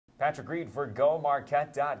Patrick Reed for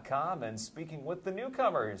GoMarquette.com, and speaking with the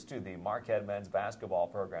newcomers to the Marquette men's basketball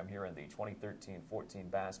program here in the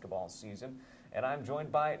 2013-14 basketball season. And I'm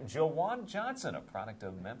joined by JaJuan Johnson, a product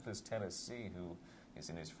of Memphis, Tennessee, who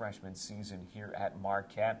is in his freshman season here at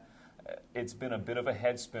Marquette. It's been a bit of a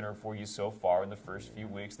head spinner for you so far in the first few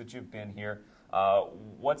weeks that you've been here.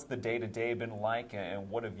 What's the day-to-day been like, and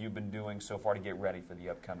what have you been doing so far to get ready for the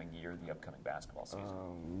upcoming year, the upcoming basketball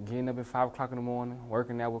season? Getting up at 5 o'clock in the morning,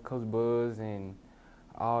 working out with Coach Buzz and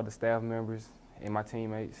all the staff members and my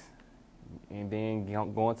teammates, and then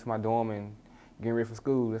going to my dorm and getting ready for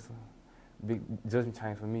school. That's a big judgment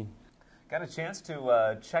change for me. Got a chance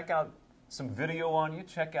to check out some video on you,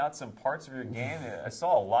 check out some parts of your game. I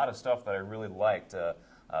saw a lot of stuff that I really liked.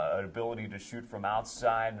 An ability to shoot from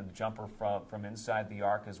outside and a jumper from inside the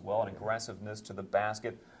arc as well, and aggressiveness to the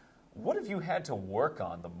basket. What have you had to work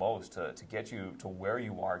on the most to get you to where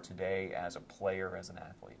you are today as a player, as an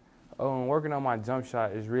athlete? Working on my jump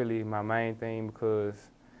shot is really my main thing, because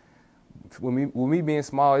with me being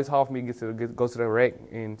small, it's hard for me to go to the rack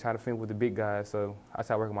and try to finish with the big guys, so I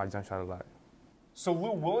try to work on my jump shot a lot. So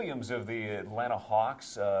Lou Williams of the Atlanta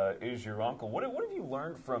Hawks is your uncle. What have you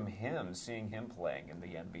learned from him, seeing him playing in the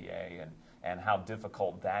NBA, and how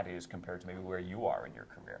difficult that is compared to maybe where you are in your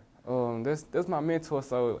career? That's my mentor,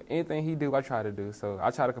 so anything he do, I try to do. So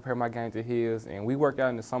I try to compare my game to his, and we work out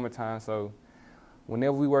in the summertime, so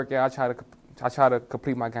whenever we work out, I try to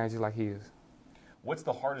complete my game just like his. What's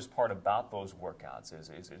the hardest part about those workouts? Is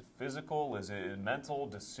it physical? Is it mental,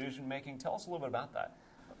 decision-making? Tell us a little bit about that.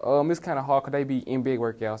 It's kind of hard because they be in big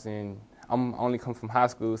workouts, and I'm only come from high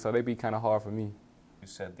school, so they be kind of hard for me. You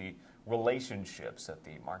said the relationships at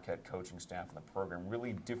the Marquette coaching staff and the program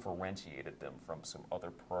really differentiated them from some other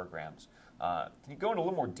programs. Can you go into a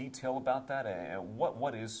little more detail about that, and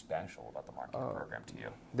what is special about the Marquette program to you?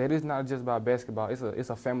 That is not just about basketball. It's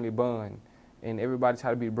a family bond, and everybody try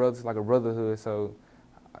to be brothers, like a brotherhood, so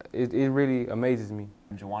it really amazes me.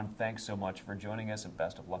 JaJuan, thanks so much for joining us, and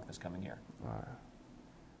best of luck this coming year. All right.